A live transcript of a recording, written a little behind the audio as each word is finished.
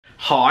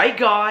Hi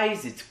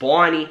guys, it's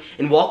Bonnie,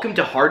 and welcome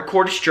to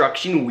Hardcore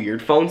Destruction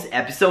Weird Phones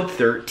episode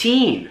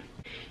 13.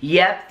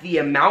 Yep, the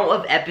amount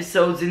of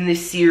episodes in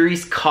this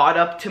series caught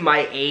up to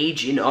my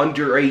age in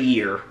under a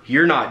year.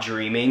 You're not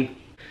dreaming.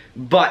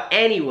 But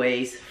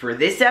anyways, for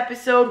this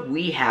episode,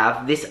 we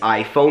have this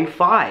iPhone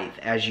 5,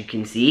 as you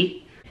can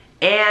see.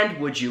 And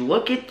would you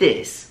look at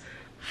this?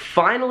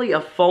 Finally a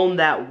phone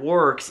that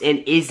works and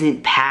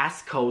isn't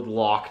passcode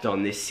locked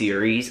on this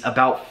series.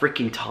 About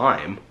freaking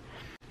time.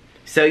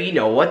 So you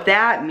know what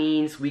that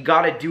means. We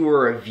gotta do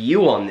a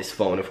review on this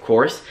phone, of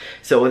course.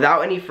 So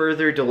without any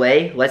further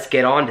delay, let's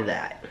get on to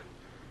that.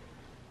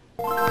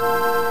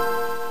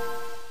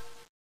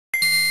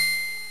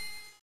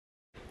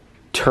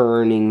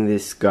 Turning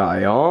this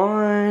guy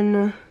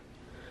on.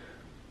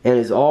 And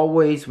as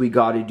always, we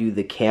gotta do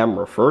the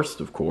camera first,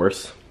 of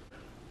course.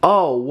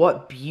 Oh,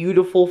 what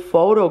beautiful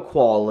photo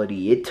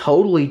quality. It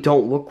totally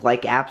don't look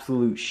like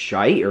absolute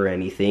shite or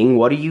anything.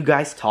 What are you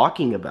guys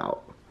talking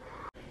about?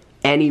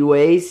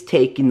 Anyways,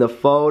 taking the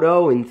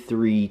photo in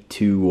 3,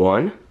 2,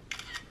 1.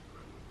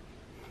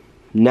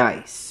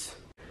 Nice.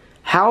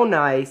 How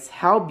nice,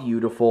 how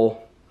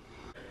beautiful.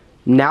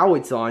 Now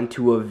it's on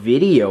to a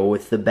video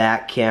with the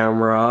back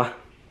camera.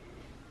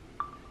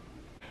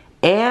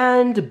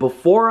 And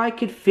before I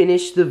could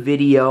finish the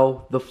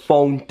video, the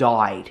phone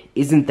died.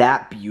 Isn't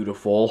that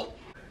beautiful?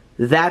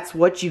 That's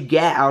what you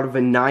get out of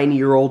a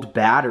 9-year-old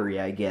battery,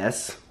 I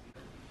guess.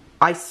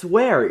 I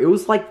swear, it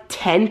was like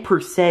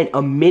 10%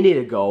 a minute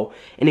ago,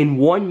 and in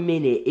 1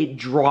 minute it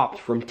dropped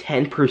from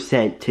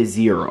 10% to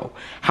 0.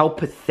 How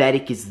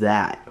pathetic is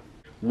that?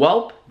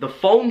 Welp, the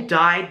phone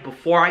died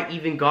before I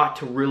even got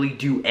to really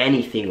do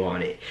anything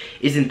on it.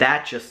 Isn't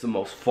that just the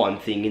most fun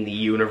thing in the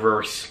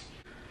universe?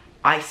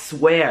 I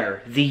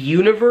swear, the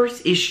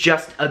universe is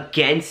just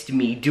against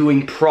me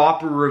doing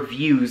proper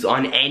reviews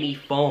on any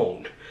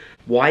phone.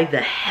 Why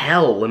the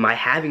hell am I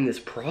having this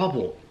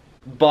problem?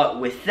 But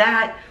with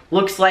that,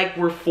 looks like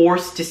we're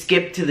forced to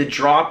skip to the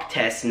drop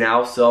test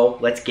now, so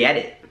let's get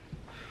it.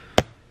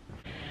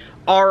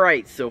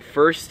 Alright, so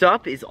first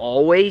up, as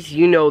always,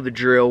 you know the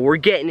drill. We're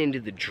getting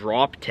into the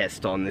drop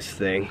test on this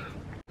thing.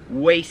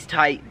 Waist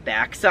height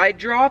backside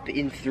drop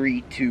in 3,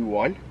 2,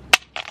 1.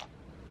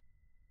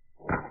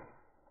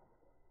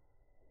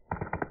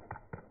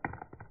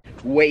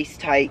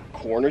 Waist height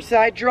corner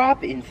side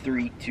drop in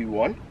 3, 2,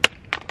 1.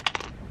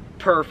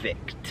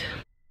 Perfect.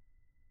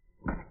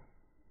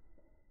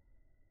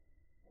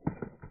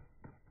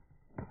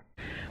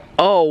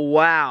 Oh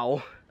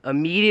wow,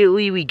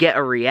 immediately we get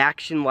a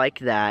reaction like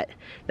that.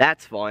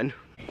 That's fun.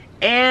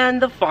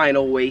 And the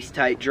final waist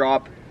height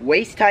drop,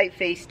 waist height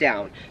face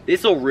down.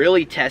 This will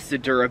really test the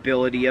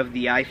durability of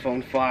the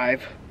iPhone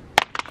 5.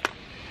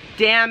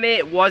 Damn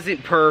it,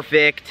 wasn't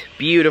perfect.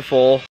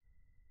 Beautiful.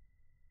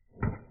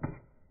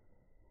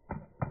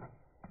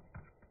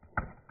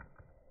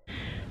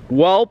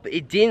 Welp,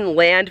 it didn't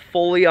land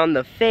fully on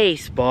the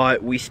face,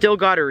 but we still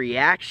got a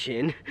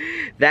reaction.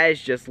 That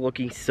is just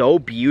looking so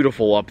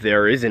beautiful up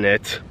there, isn't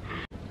it?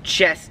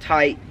 Chest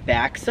height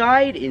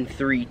backside in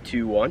 3,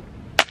 2, 1.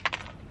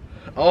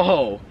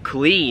 Oh,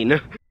 clean.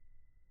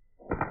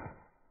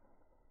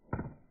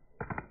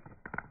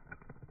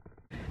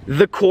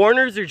 The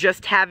corners are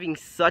just having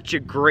such a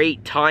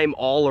great time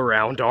all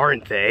around,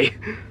 aren't they?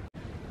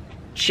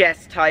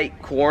 Chest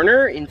height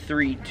corner in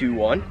 3, 2,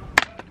 1.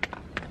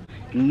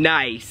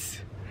 Nice.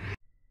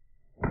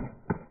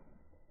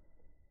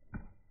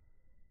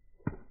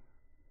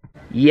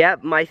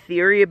 Yep, my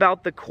theory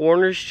about the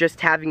corners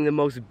just having the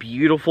most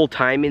beautiful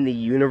time in the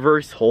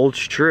universe holds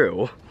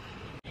true.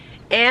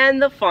 And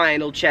the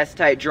final chest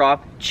height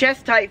drop,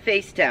 chest height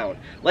face down.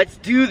 Let's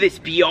do this,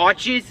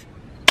 biatches.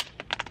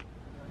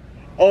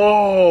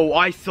 Oh,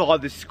 I saw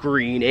the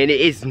screen and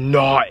it is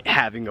not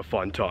having a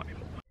fun time.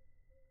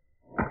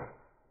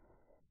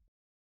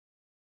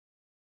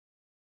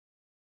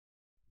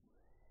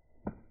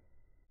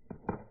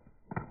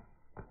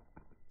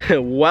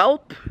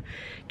 Welp,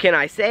 can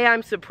I say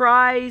I'm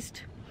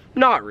surprised?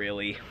 Not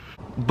really.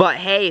 But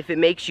hey, if it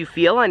makes you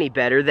feel any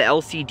better, the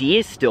LCD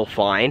is still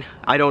fine.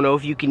 I don't know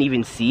if you can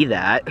even see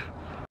that.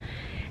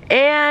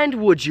 And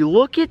would you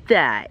look at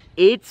that?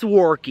 It's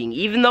working,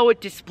 even though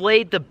it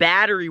displayed the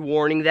battery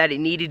warning that it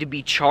needed to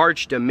be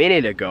charged a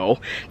minute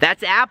ago.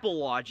 That's Apple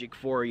logic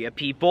for you,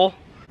 people.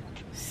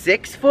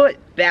 6 foot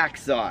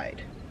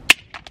backside.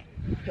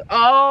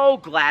 Oh,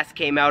 glass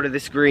came out of the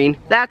screen.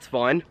 That's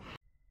fun.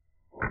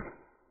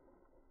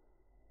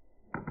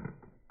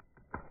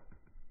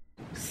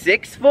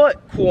 6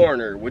 foot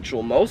corner, which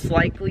will most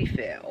likely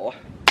fail.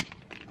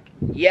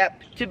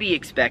 Yep, to be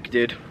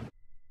expected.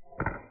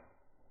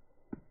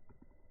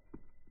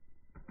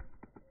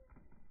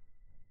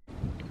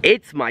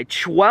 It's my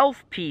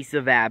 12th piece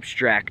of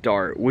abstract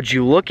art. Would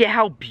you look at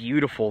how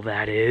beautiful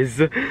that is?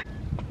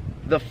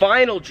 The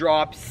final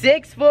drop,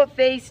 6 foot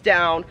face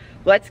down.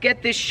 Let's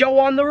get this show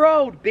on the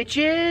road,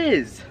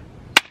 bitches!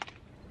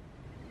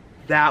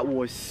 That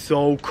was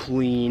so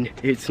clean,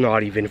 it's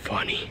not even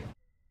funny.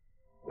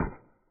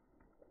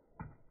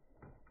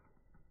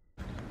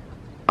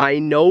 I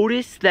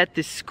noticed that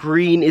the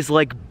screen is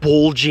like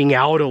bulging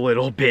out a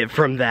little bit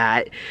from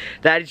that.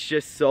 That is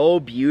just so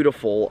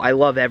beautiful. I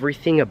love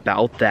everything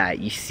about that.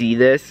 You see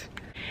this?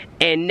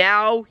 And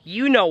now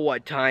you know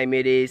what time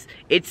it is.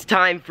 It's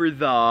time for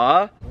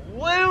the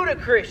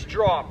ludicrous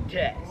drop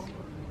test.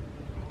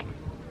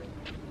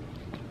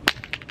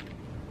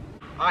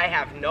 I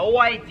have no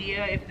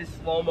idea if the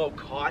slow-mo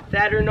caught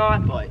that or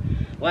not, but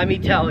let me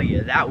tell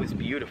you, that was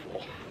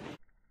beautiful.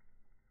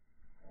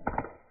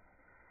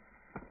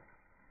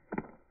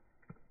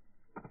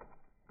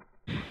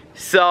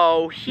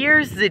 So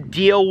here's the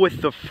deal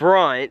with the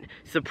front.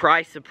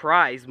 Surprise,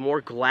 surprise,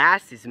 more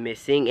glass is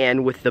missing,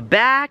 and with the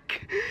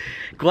back,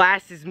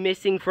 glass is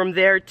missing from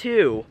there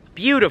too.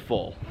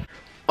 Beautiful.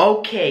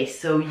 Okay,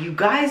 so you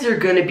guys are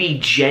gonna be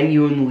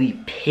genuinely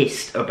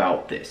pissed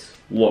about this.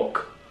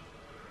 Look.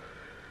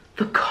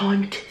 The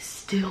cunt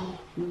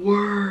still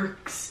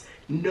works.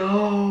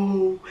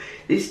 No,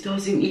 this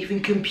doesn't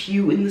even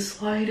compute in the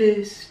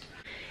slightest.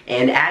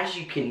 And as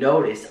you can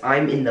notice,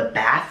 I'm in the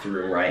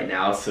bathroom right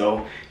now,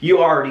 so you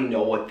already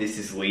know what this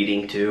is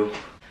leading to.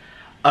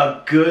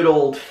 A good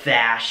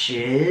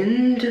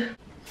old-fashioned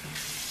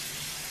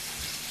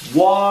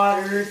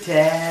water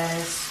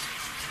test.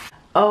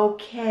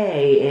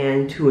 Okay,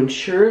 and to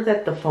ensure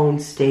that the phone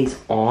stays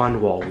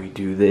on while we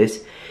do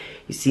this,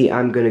 you see,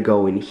 I'm gonna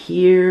go in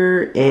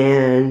here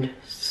and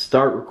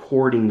start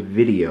recording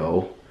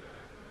video.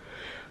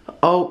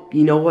 Oh,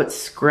 you know what?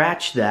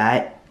 Scratch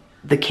that.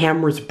 The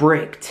camera's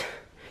bricked.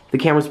 The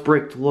camera's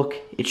bricked. Look,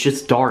 it's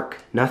just dark.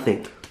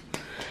 Nothing.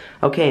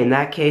 Okay, in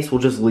that case, we'll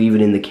just leave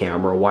it in the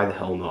camera. Why the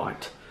hell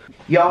not?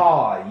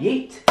 Yaw,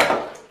 yeet.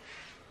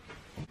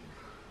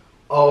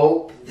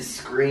 Oh, the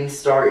screen's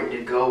starting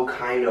to go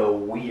kind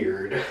of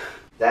weird.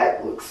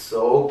 That looks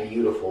so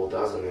beautiful,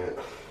 doesn't it?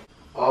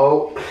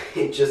 Oh,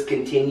 it just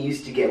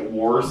continues to get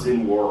worse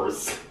and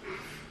worse.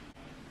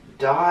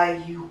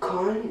 Die, you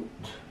cunt.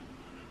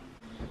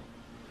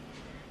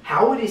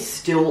 How it is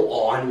still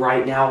on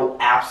right now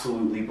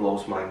absolutely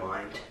blows my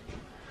mind.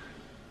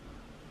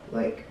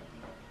 Like,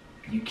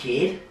 you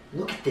kid?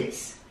 Look at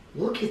this.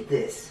 Look at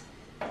this.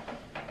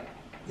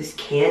 This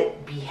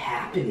can't be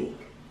happening.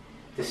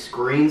 The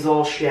screen's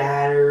all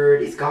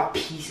shattered. It's got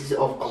pieces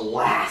of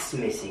glass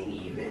missing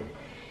even.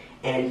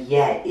 And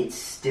yet, it's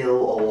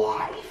still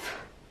alive.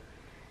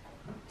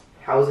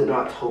 How is it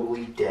not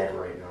totally dead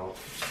right now?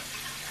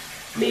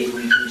 Maybe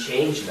we can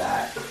change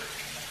that.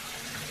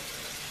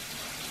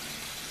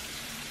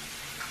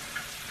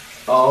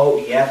 Oh,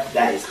 yep,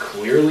 that is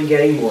clearly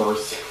getting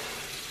worse.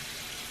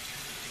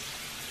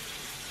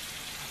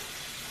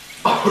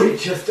 Oh, it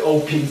just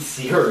opened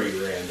Siri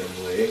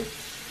randomly.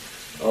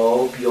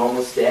 Oh, you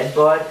almost dead,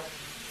 bud?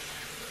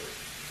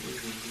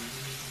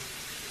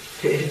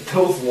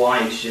 Those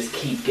lines just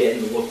keep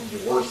getting to look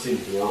worse and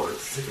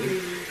worse.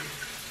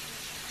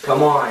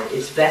 Come on,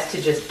 it's best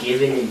to just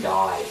give in and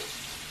die.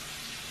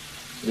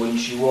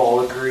 Wouldn't you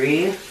all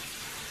agree?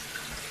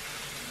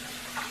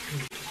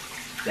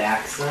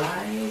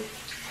 Backside.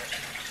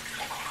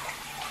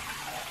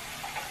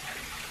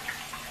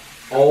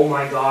 Oh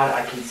my god,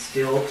 I can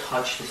still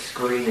touch the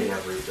screen and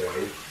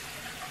everything.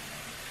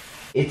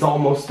 It's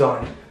almost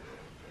done.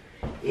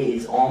 It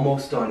is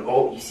almost done.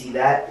 Oh, you see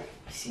that?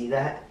 You see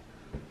that?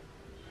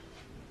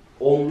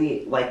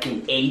 Only like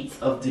an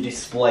eighth of the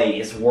display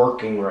is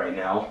working right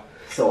now.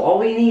 So all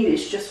we need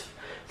is just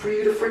for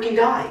you to freaking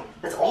die.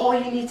 That's all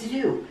you need to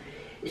do.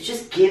 It's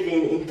just give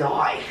in and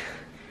die.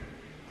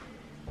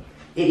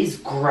 It is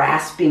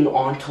grasping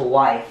onto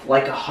life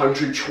like a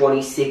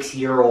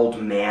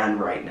 126-year-old man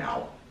right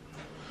now.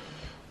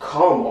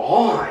 Come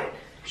on,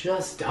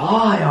 just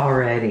die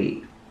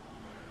already.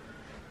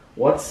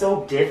 What's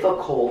so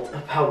difficult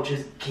about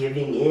just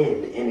giving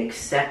in and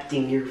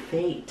accepting your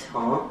fate,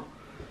 huh?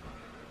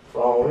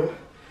 Phone.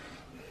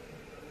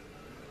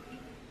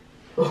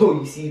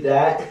 Oh, you see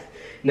that?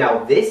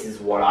 Now this is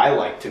what I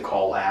like to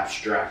call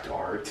abstract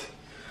art.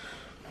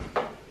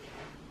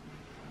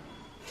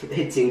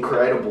 It's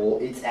incredible.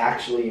 It's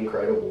actually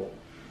incredible.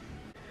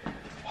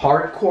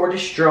 Hardcore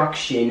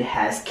Destruction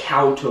has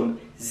count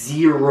 'em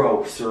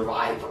 0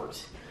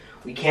 survivors.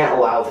 We can't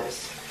allow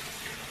this.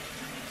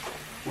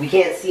 We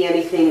can't see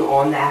anything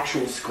on the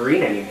actual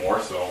screen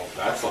anymore, so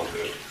that's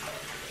something.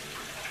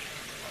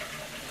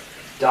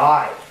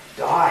 Die.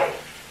 Die.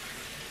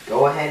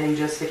 Go ahead and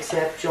just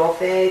accept your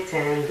fate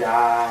and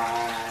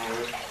die.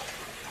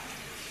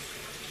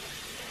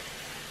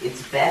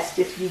 It's best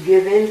if you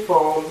give in,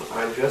 phone.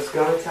 I'm just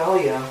gonna tell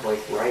you,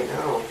 like right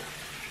now.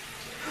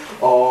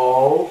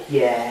 Oh,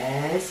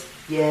 yes,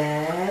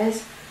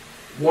 yes.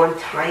 One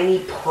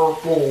tiny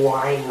purple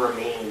line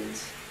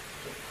remains.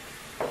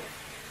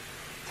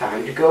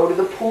 Time to go to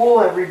the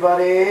pool,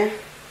 everybody.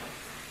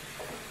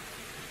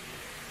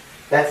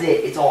 That's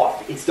it. It's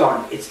off. It's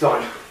done. It's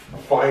done.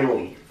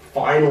 Finally.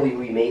 Finally,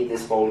 we made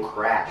this phone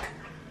crack.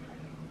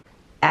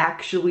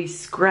 Actually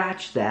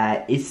scratch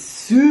that. As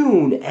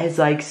soon as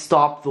I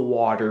stopped the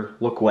water,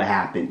 look what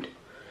happened.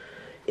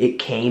 It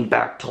came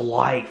back to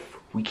life.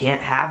 We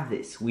can't have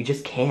this. We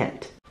just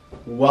can't.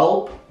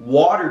 Well,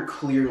 water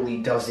clearly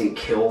doesn't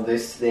kill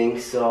this thing,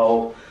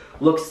 so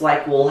looks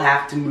like we'll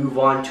have to move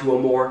on to a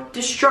more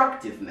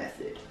destructive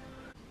method.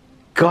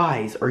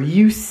 Guys, are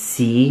you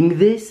seeing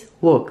this?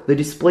 Look, the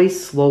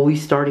display's slowly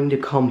starting to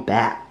come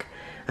back.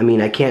 I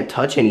mean, I can't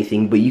touch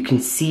anything, but you can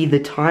see the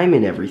time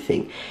and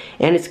everything.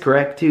 And it's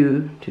correct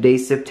too.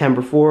 Today's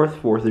September 4th,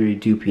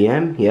 4:32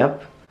 p.m.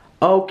 Yep.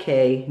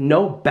 Okay,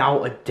 no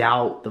about a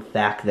doubt the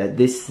fact that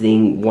this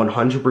thing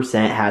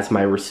 100% has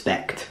my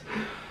respect.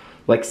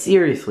 Like,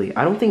 seriously,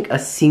 I don't think a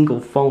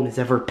single phone has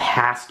ever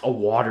passed a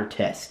water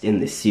test in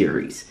this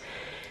series.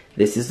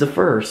 This is the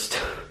first.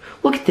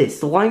 Look at this,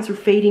 the lines are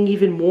fading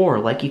even more,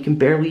 like you can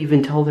barely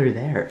even tell they're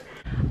there.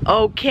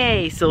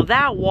 Okay, so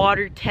that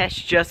water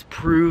test just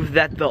proved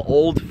that the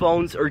old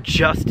phones are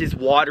just as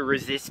water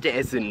resistant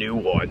as the new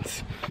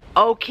ones.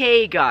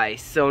 Okay guys,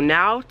 so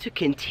now to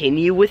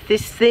continue with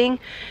this thing,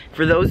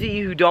 for those of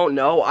you who don't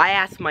know, I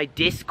asked my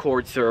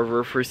Discord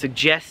server for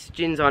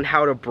suggestions on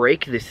how to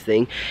break this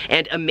thing,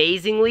 and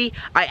amazingly,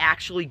 I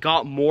actually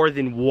got more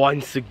than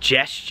one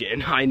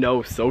suggestion. I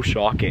know, so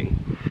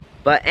shocking.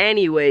 But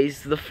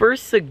anyways, the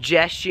first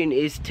suggestion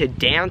is to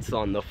dance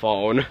on the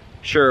phone.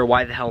 Sure,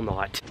 why the hell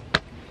not?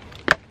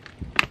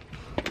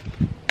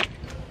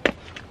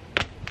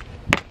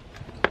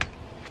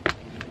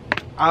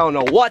 I don't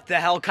know what the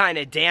hell kind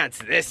of dance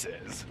this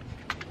is.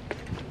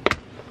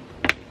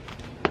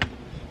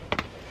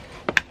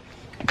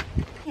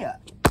 Yeah.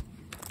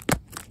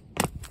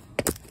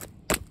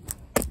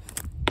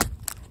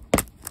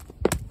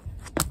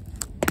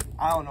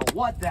 I don't know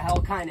what the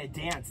hell kind of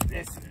dance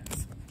this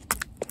is.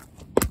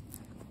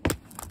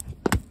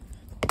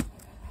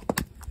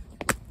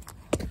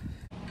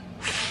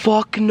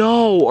 Fuck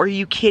no, are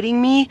you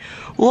kidding me?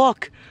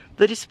 Look,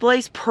 the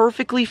display's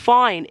perfectly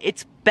fine.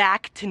 It's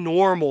back to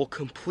normal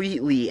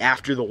completely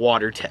after the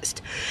water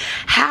test.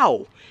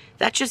 How?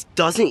 That just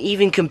doesn't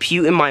even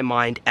compute in my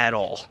mind at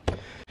all.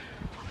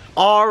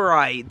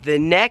 Alright, the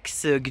next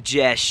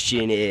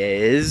suggestion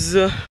is...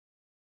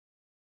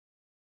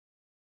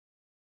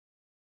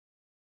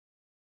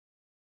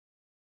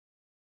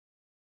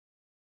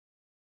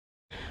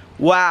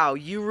 Wow,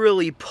 you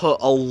really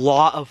put a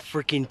lot of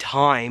freaking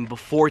time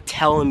before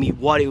telling me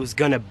what it was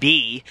gonna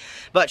be.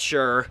 But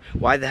sure,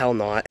 why the hell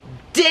not?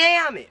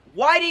 Damn it!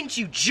 Why didn't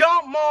you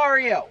jump,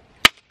 Mario?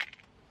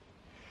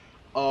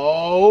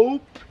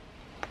 Oh,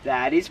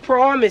 that is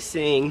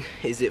promising.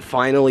 Is it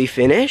finally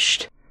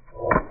finished?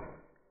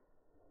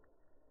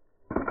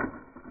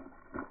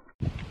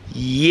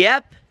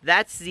 Yep,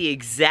 that's the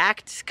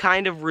exact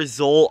kind of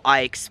result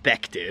I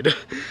expected.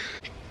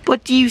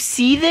 But do you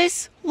see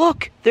this?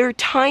 Look, there are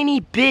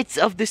tiny bits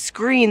of the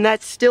screen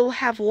that still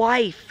have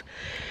life.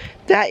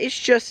 That is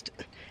just...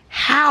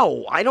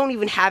 how? I don't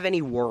even have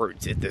any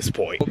words at this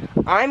point.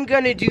 I'm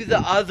gonna do the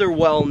other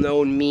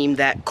well-known meme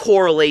that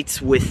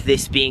correlates with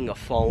this being a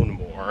phone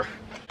more.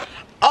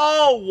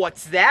 Oh,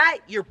 what's that?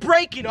 You're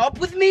breaking up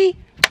with me?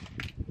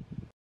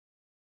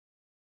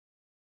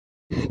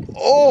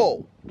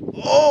 Oh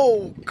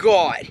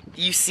God.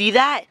 Do you see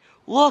that?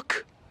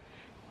 Look.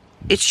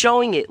 It's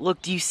showing it.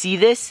 Look, do you see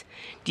this?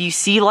 Do you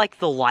see, like,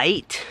 the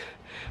light?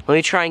 Let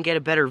me try and get a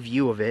better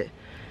view of it.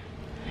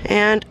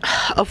 And,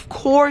 of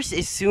course,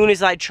 as soon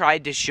as I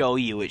tried to show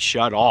you, it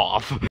shut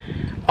off.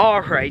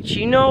 Alright,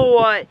 you know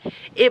what?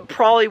 It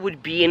probably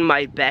would be in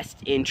my best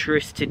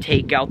interest to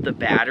take out the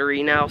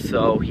battery now,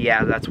 so,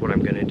 yeah, that's what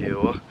I'm gonna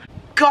do.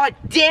 God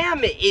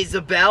damn it,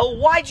 Isabel!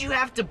 Why'd you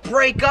have to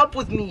break up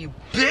with me, you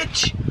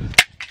bitch?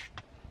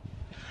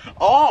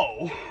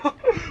 Oh!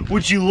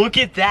 Would you look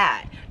at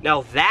that?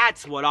 Now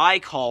that's what I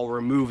call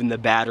removing the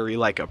battery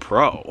like a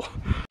pro.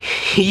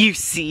 You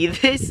see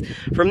this?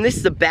 From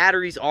this, the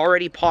battery's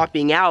already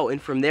popping out, and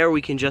from there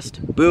we can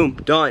just, boom,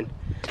 done.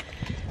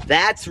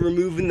 That's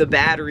removing the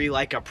battery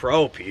like a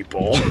pro,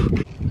 people.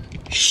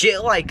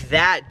 Shit like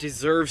that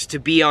deserves to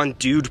be on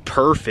Dude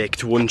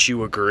Perfect, wouldn't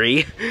you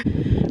agree?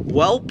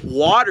 Welp,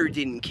 water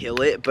didn't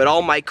kill it, but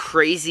all my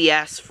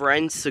crazy-ass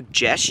friends'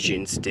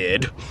 suggestions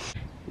did.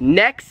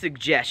 Next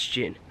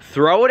suggestion,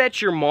 throw it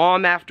at your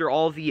mom after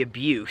all the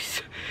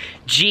abuse.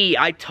 Gee,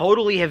 I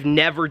totally have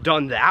never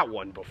done that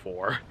one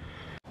before.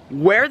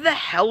 Where the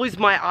hell is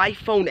my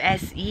iPhone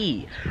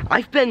SE?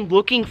 I've been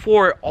looking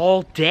for it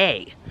all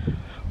day.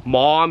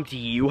 Mom, do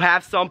you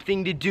have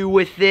something to do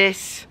with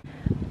this?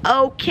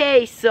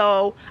 Okay,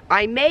 so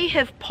I may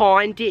have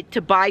pawned it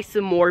to buy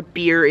some more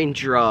beer and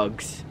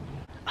drugs.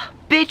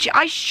 Bitch,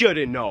 I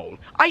should've known.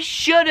 I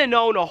should've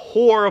known a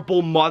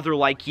horrible mother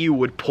like you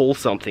would pull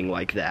something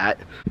like that.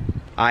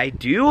 I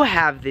do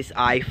have this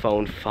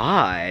iPhone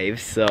 5,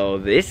 so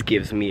this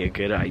gives me a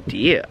good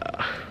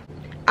idea.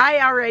 I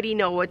already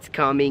know what's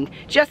coming.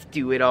 Just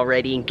do it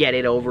already and get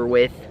it over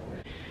with.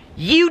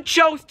 You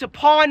chose to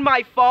pawn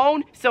my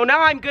phone, so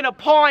now I'm gonna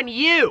pawn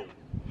you.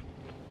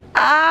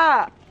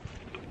 Ah,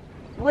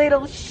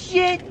 little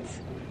shit.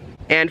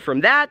 And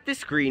from that, the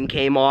screen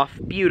came off.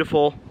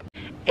 Beautiful.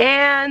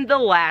 And the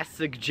last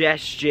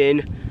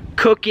suggestion,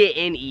 Cook it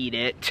and eat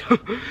it.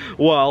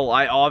 Well,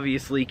 I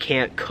obviously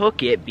can't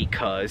cook it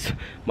because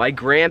my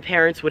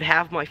grandparents would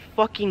have my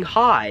fucking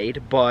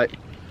hide, but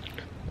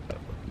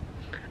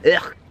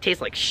ugh,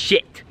 tastes like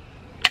shit.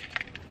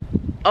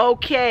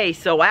 Okay,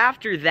 so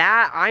after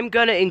that, I'm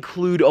gonna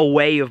include a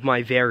way of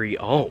my very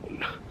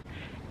own.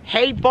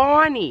 Hey,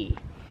 Bonnie.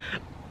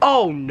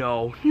 Oh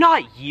no,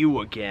 not you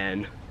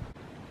again.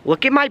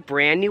 Look at my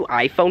brand new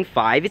iPhone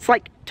 5. It's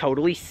like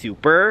totally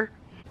super.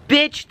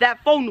 Bitch,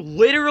 that phone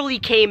literally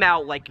came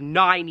out like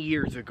 9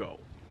 years ago.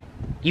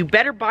 You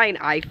better buy an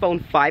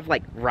iPhone 5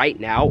 like right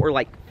now or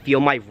like feel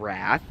my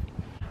wrath.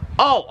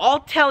 Oh, I'll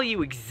tell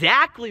you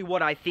exactly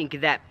what I think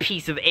of that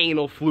piece of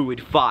anal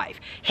fluid 5.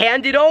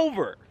 Hand it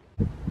over.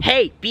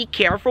 Hey, be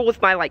careful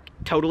with my like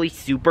totally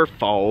super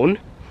phone.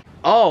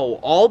 Oh,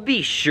 I'll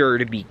be sure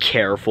to be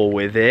careful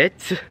with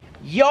it.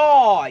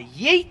 Yaw,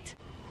 yeet.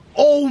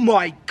 Oh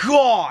my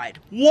god,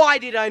 why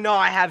did I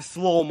not have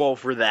slow-mo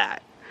for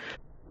that?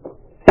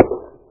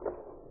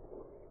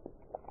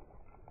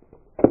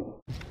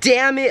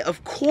 Damn it,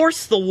 of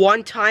course the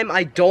one time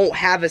I don't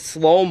have a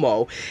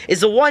slow-mo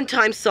is the one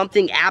time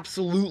something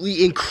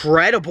absolutely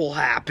incredible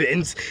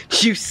happens.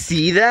 You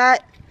see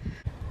that?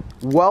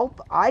 Well,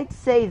 I'd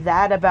say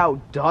that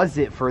about does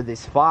it for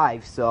this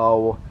 5,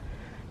 so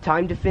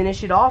time to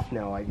finish it off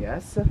now, I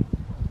guess.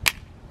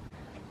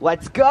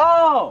 Let's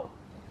go!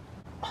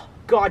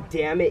 God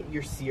damn it,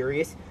 you're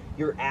serious?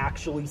 You're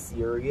actually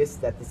serious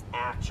that this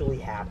actually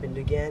happened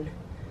again?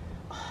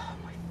 Oh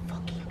my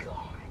fucking god.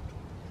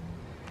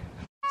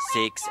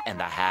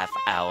 6.5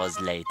 hours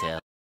later.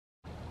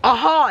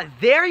 Aha,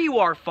 there you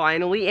are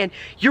finally, and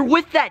you're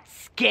with that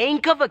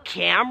skank of a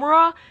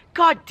camera?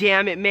 God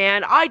damn it,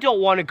 man, I don't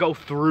want to go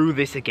through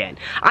this again.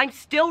 I'm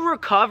still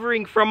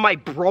recovering from my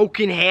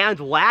broken hand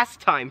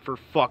last time, for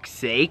fuck's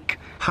sake.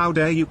 How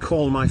dare you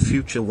call my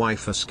future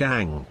wife a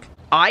skank?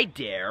 I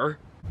dare.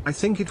 I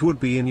think it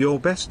would be in your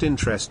best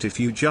interest if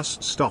you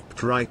just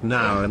stopped right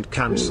now and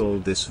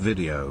cancelled this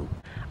video.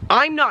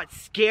 I'm not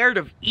scared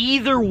of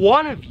either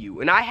one of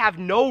you, and I have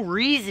no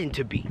reason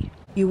to be.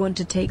 You want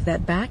to take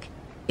that back?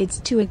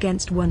 It's 2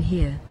 against 1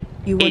 here.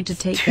 You want to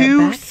take that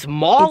two back?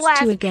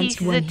 small-ass It's 2 against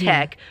pieces 1 of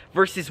tech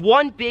versus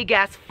one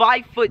big-ass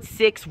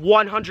 5'6",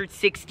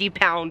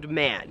 160-pound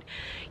man.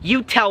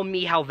 You tell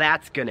me how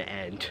that's gonna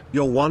end.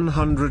 You're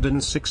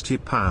 160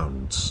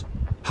 pounds.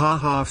 Ha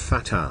ha,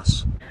 fat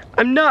ass.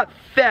 I'm not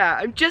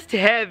fat, I'm just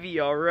heavy,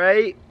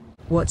 alright?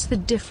 What's the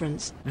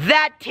difference?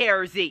 That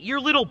tears it! Your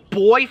little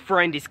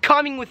boyfriend is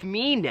coming with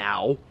me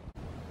now!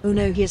 Oh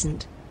no, he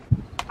isn't.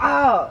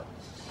 Oh,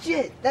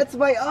 shit, that's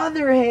my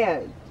other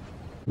hand!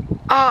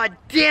 Ah,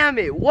 damn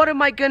it! What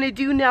am I gonna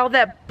do now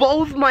that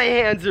both my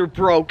hands are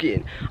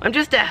broken? I'm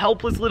just a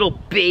helpless little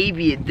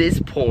baby at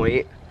this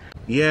point.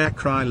 Yeah,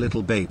 cry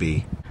little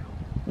baby.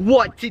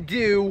 What to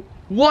do?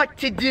 What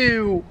to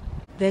do?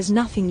 There's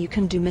nothing you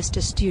can do,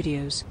 Mr.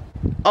 Studios.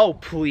 Oh,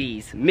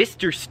 please.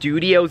 Mr.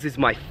 Studios is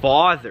my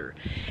father.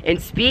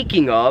 And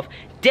speaking of,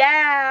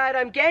 Dad,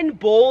 I'm getting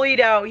bullied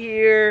out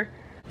here.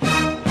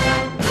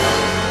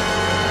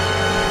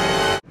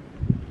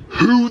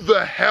 Who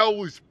the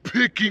hell is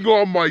picking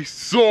on my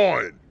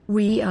son?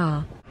 We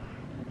are.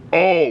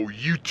 Oh,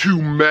 you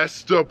two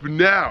messed up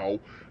now?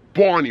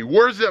 Bonnie,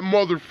 where's that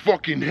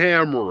motherfucking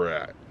hammer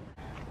at?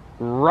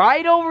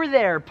 Right over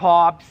there,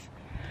 Pops.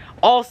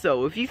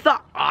 Also, if you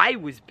thought I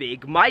was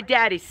big, my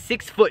dad is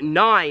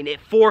 6'9"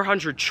 at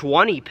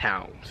 420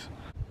 pounds.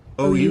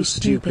 Oh, you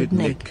stupid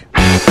Nick.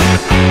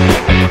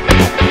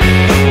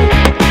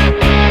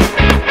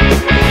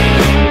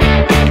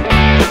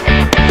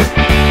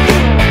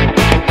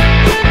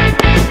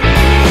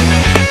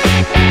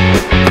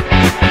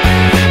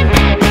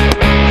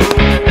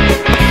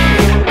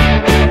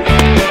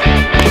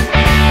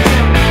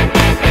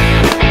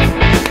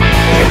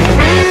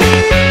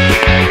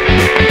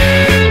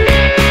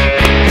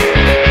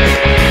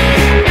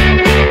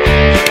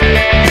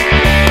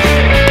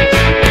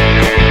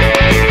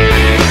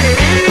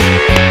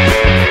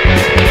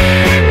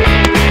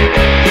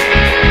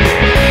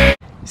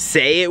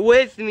 Say it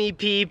with me,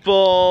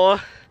 people.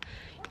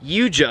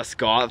 You just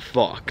got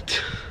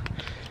fucked.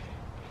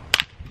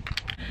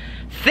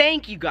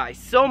 Thank you guys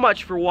so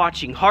much for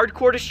watching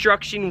Hardcore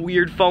Destruction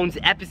Weird Phones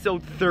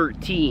episode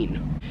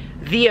 13.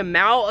 The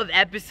amount of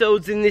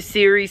episodes in this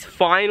series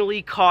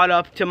finally caught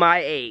up to my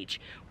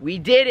age. We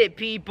did it,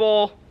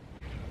 people.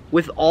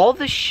 With all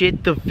the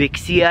shit the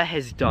Vixia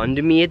has done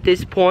to me at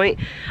this point,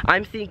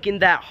 I'm thinking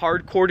that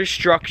Hardcore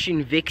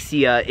Destruction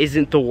Vixia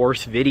isn't the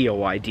worst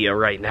video idea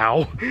right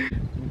now.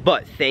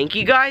 But thank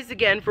you guys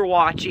again for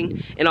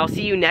watching, and I'll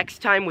see you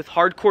next time with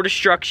Hardcore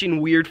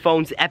Destruction Weird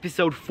Phones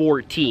episode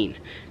 14.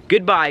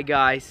 Goodbye,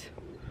 guys.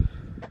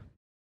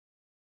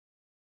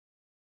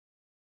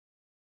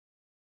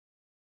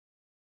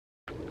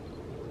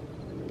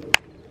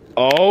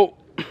 Oh.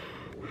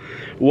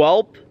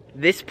 Welp,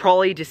 this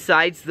probably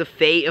decides the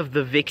fate of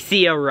the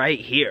Vixia right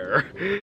here.